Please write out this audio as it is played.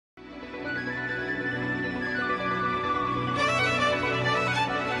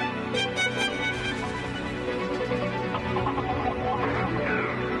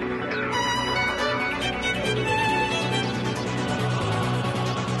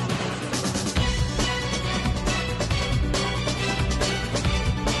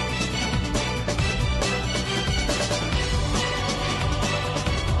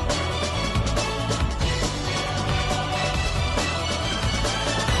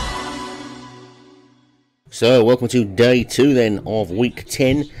So, welcome to day 2 then of week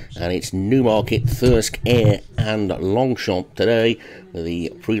 10, and it's Newmarket, Thirsk, Ayr and Longchamp today, with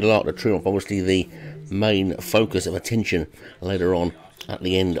the Prix de l'Arc de Triomphe, obviously the main focus of attention later on at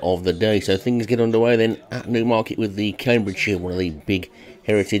the end of the day. So things get underway then at Newmarket with the Cambridgeshire, one of the big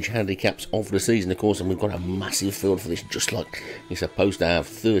heritage handicaps of the season, of course, and we've got a massive field for this, just like you're supposed to have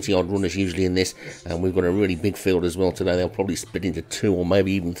 30 odd runners usually in this, and we've got a really big field as well today. They'll probably split into 2 or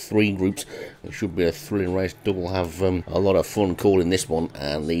maybe even 3 groups. It should be a thrilling race. Doug will have a lot of fun calling this one,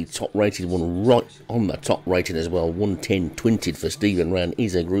 and the top rated one right on the top rating as well, 110.20 for Stephen Rand,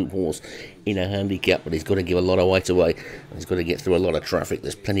 is a group horse in a handicap, but he's got to give a lot of weight away, and he's got to get through a lot of traffic.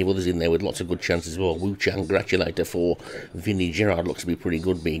 There's plenty of others in there with lots of good chances as well. Wu Chang Gratulator for Vinnie Gerard looks to be pretty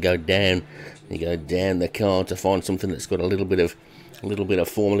good, but you go down the card to find something that's got a little bit of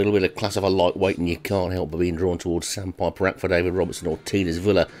form, a little bit of class of a lightweight, and you can't help but being drawn towards Sandpiper Act for David Robertson or Tina's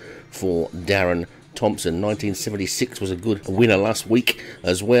Villa for Darren Thompson. 1976 was a good winner last week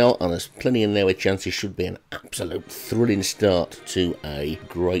as well, and there's plenty in there with chances. Should be an absolute thrilling start to a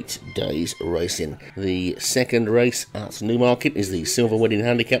great day's racing. The second race at Newmarket is the Silver Wedding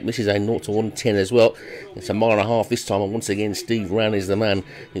Handicap. This is a 0 to 110 as well. It's a mile and a half this time, and once again Steve Rann is the man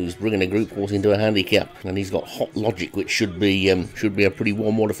who's bringing a group horse into a handicap, and he's got Hot Logic, which should be a pretty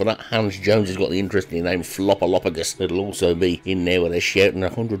warm order for that. Hans Jones has got the interesting name Flopalopagus that'll also be in there with a shout, and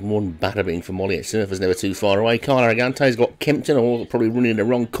 101 Batterbing for Molly at Surfer's never too far away. Carl Aragante's got Kempton, or probably running in the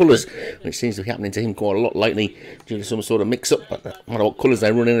wrong colours, which seems to be happening to him quite a lot lately due to some sort of mix-up. But no matter what colours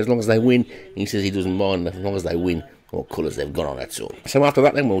they run in, as long as they win, he says he doesn't mind as long as they win what colours they've got on, that's all. So after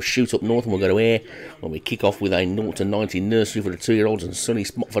that then we'll shoot up north and we'll go to Ayr, when we kick off with a 0 to 90 nursery for the 2-year-olds, and Sunny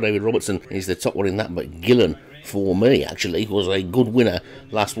Spot for David Robertson is the top one in that, but Gillen for me actually was a good winner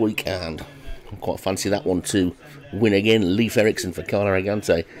last week, and I quite fancy that one to win again. Leif Erikson for Carl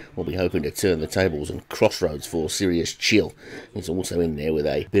Aragante will be hoping to turn the tables, and Crossroads for Sirius Chill is also in there with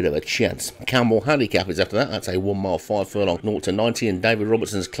a bit of a chance. Campbell Handicap is after that. That's a 1 mile 5 furlong 0 to 90, and David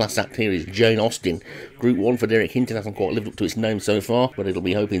Robertson's class act here is Jane Austen. Group 1 for Derek Hinton hasn't quite lived up to its name so far, but it'll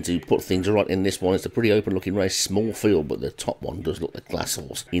be hoping to put things right in this one. It's a pretty open looking race, small field, but the top one does look the class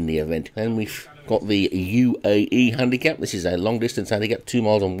horse in the event. And we've got the UAE Handicap. This is a long distance handicap, 2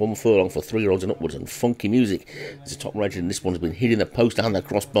 miles and 1 furlong for 3-year-olds and upwards, and Funky Music is a top rated, and this one's been hitting the post and the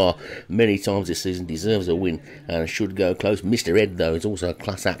crossbar many times this season, deserves a win and should go close. Mr. Ed though is also a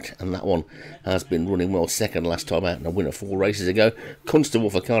class act, and that one has been running well, second last time out and a winner 4 races ago. Constable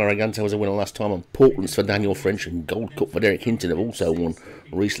for Carl Aragante was a winner last time, and Portland's for Daniel French and Gold Cup for Derek Hinton have also won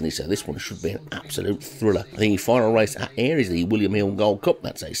recently, so this one should be an absolute thriller. The final race at Ayr is the William Hill Gold Cup.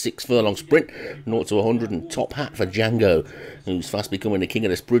 That's a 6 furlong sprint, 0 to 100, and Top Hat for Django, who's fast becoming the king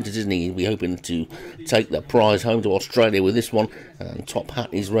of the sprinters, isn't he? He'll be hoping to take the prize home to Australia with this one, and Top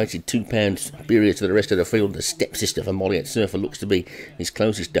Hat is rated £2 superior to the rest of the field. The stepsister for Molly at Surfer looks to be his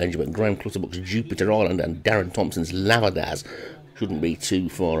closest danger, but Graham Clutterbuck's Jupiter Island and Darren Thompson's Lavadaz shouldn't be too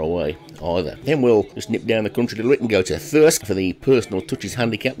far away either. Then we'll just nip down the country a little bit and go to Thirsk for the Personal Touches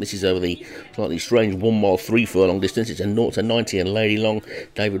Handicap. This is over the slightly strange 1 mile 3 furlong distance. It's a 0 to 90, and Lady Long.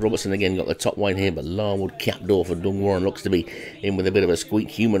 David Robertson again got the top weight here, but Larwood Capdoor for Dung Warren looks to be in with a bit of a squeak.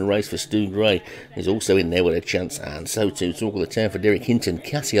 Human Race for Stu Gray is also in there with a chance, and so too Talk of the Town for Derek Hinton.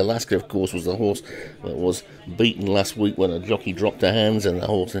 Cassie Alaska, of course, was the horse that was beaten last week when a jockey dropped her hands, and the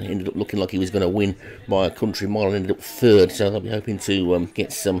horse ended up looking like he was going to win by a country mile and ended up 3rd, so they'll be hoping to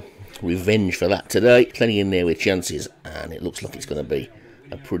get some revenge for that today. Plenty in there with chances, and it looks like it's going to be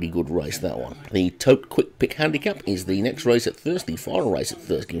a pretty good race, that one. The Tote Quick Pick Handicap is the next race at Thirsk, the final race at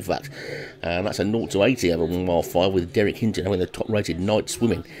Thirsk in fact, and that's a 0 to 80 over 1 mile 5 with Derek Hinton having the top rated Night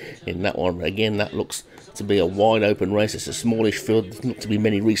Swimming in that one. Again, that looks to be a wide open race. It's a smallish field, there's not to be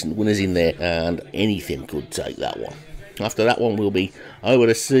many recent winners in there, and anything could take that one. After that one we'll be over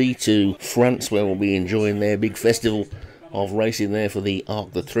the sea to France, where we'll be enjoying their big festival of racing there for the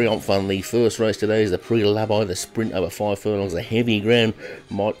Arc de Triomphe, and the first race today is the Prix de l'Abeille, the sprint over 5 furlongs. The heavy ground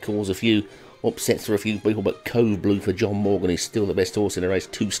might cause a few upsets for a few people, but Cove Blue for John Morgan is still the best horse in the race.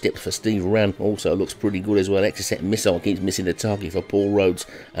 2 steps for Steve Rann also looks pretty good as well. Exocet Missile keeps missing the target for Paul Rhodes,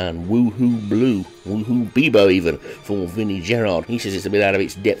 and Woohoo Blue, Woohoo Bebo even, for Vinnie Gerard. He says it's a bit out of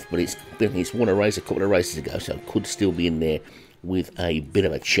its depth, but it's won a race a couple of races ago, so it could still be in there with a bit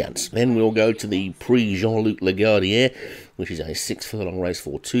of a chance. Then we'll go to the Prix Jean-Luc Lagardière, which is a 6 furlong race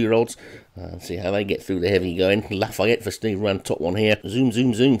for 2-year-olds. See how they get through the heavy going. Lafayette for Steve Rand, top one here. Zoom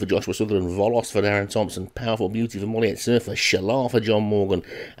Zoom Zoom for Joshua Sutherland. Volos for Darren Thompson. Powerful Beauty for Molly at Surfer. Shalar for John Morgan.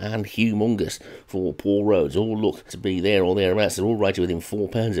 And Humongous for Paul Rhodes. All look to be there or thereabouts. They're all rated within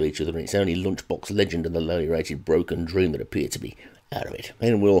 £4 of each other, and it's only Lunchbox Legend and the lowly rated Broken Dream that appear to be out of it.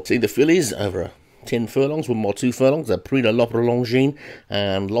 Then we'll see the fillies over 10 furlongs, 1 mile 2 furlongs. The Prix de l'Opera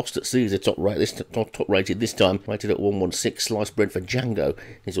and Lost at Sea is the top rated this time, rated at 116. Sliced Bread for Django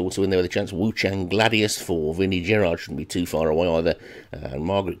is also in there with a chance. Wu Chang Gladius for Vinnie Gerard, shouldn't be too far away either. And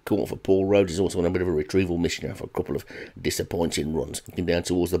Margaret Court for Paul Rhodes is also on a bit of a retrieval mission after a couple of disappointing runs. Looking down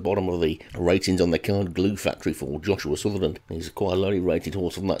towards the bottom of the ratings on the card, Glue Factory for Joshua Sutherland. He's quite a lowly rated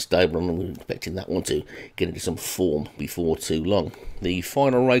horse from that stable, and we're expecting that one to get into some form before too long. The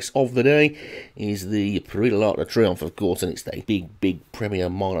final race of the day is the Prix de l'Arc de Triomphe, of course, and it's a big Premier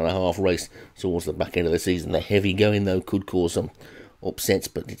mile-and-a-half race towards the back end of the season. The heavy going, though, could cause some upsets,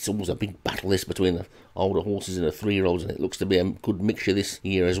 but it's always a big battle this between the older horses and the 3-year-olds, and it looks to be a good mixture this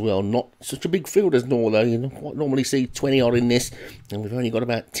year as well. Not such a big field as normal, though. You quite normally see 20 odd in this, and we've only got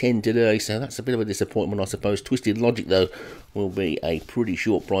about 10 today, so that's a bit of a disappointment, I suppose. Twisted Logic, though, will be a pretty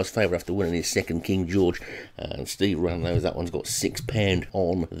short price favourite after winning his second King George, and Steve Run knows that one's got £6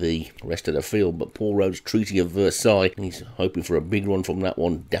 on the rest of the field. But Paul Rhodes' Treaty of Versailles, he's hoping for a big run from that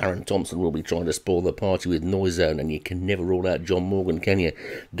one. Darren Thompson will be trying to spoil the party with Noise Zone, and you can never rule out John Morgan, can you?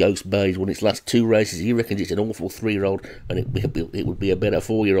 Ghost Bay's won its last 2 races. He reckons it's an awful 3-year-old, and it would be a better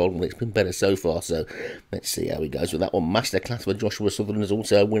 4-year-old, and it's been better so far, so let's see how he goes with that one. Masterclass for Joshua Sutherland is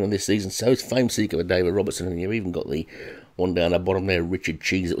also a winner this season, so is Fame Seeker for David Robertson, and you've even got the one down the bottom there, Richard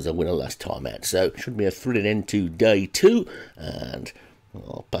Cheese, that was a winner last time out. So should be a thrilling end to day 2, and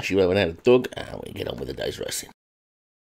I'll pass you over now to Doug, and we get on with the day's racing.